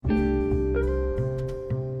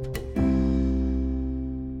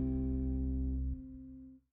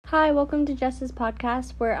Hi, welcome to Jess's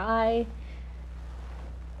podcast where I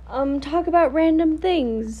talk about random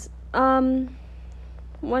things.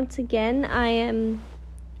 Once again, I am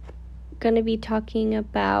going to be talking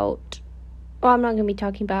about I'm not going to be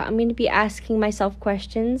talking about. I'm going to be asking myself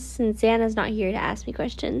questions since Xana's not here to ask me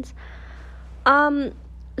questions.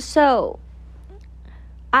 So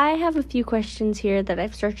I have a few questions here that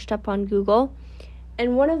I've searched up on Google.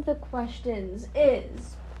 And one of the questions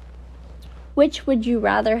is, which would you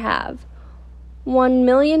rather have? $1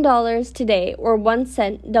 million today or 1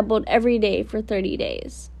 cent doubled every day for 30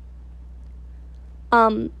 days?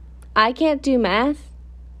 I can't do math,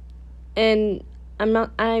 and I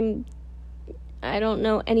don't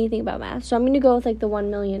know anything about math, so I'm going to go with the $1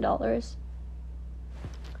 million.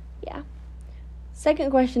 Yeah.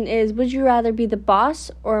 Second question is, would you rather be the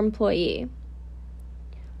boss or employee?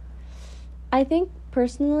 I think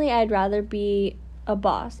personally I'd rather be a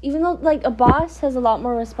boss, even though a boss has a lot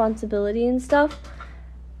more responsibility and stuff,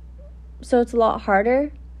 so it's a lot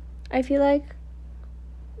harder, I feel like.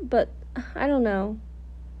 But I don't know,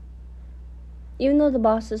 even though the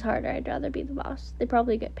boss is harder, I'd rather be the boss. They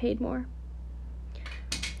probably get paid more.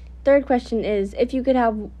 Third question is, if you could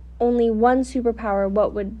have only one superpower,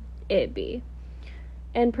 what would it be?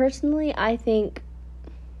 And personally, I think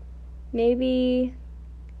maybe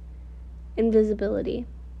invisibility.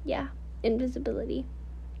 Yeah, invisibility.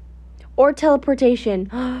 Or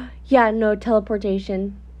teleportation. Yeah, no,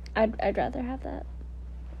 teleportation. I'd rather have that.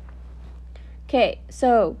 Okay,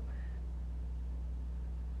 so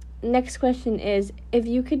next question is, if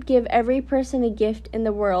you could give every person a gift in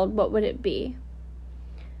the world, what would it be?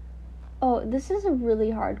 Oh, this is a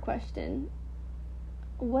really hard question.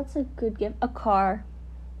 What's a good gift? A car.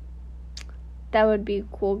 That would be a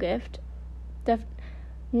cool gift.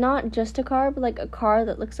 Not just a car, but a car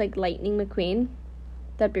that looks like Lightning McQueen.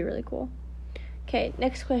 That'd be really cool. Okay,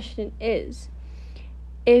 next question is,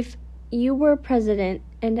 if you were president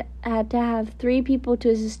and had to have 3 people to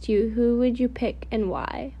assist you, who would you pick and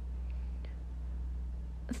why?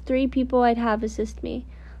 3 people I'd have assist me.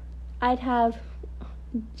 I'd have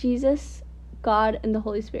Jesus, God, and the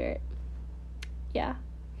Holy Spirit. Yeah.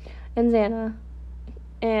 And Xana.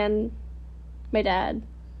 And my dad.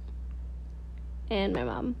 And my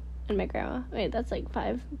mom. And my grandma. Wait, that's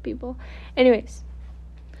 5 people. Anyways.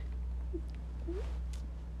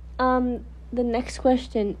 The next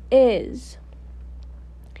question is,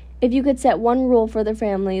 if you could set one rule for the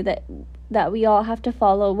family that we all have to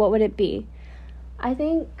follow, what would it be? I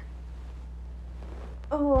think,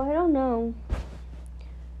 I don't know.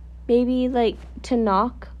 Maybe to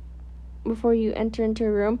knock before you enter into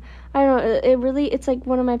a room. I don't know. It's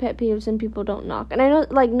one of my pet peeves when people don't knock. And I know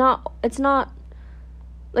it's not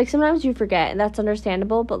sometimes you forget, and that's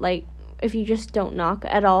understandable, but if you just don't knock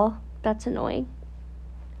at all, that's annoying.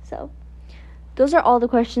 So those are all the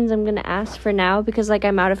questions I'm going to ask for now because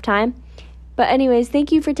I'm out of time. But anyways,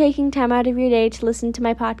 thank you for taking time out of your day to listen to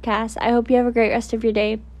my podcast. I hope you have a great rest of your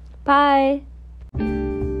day. Bye.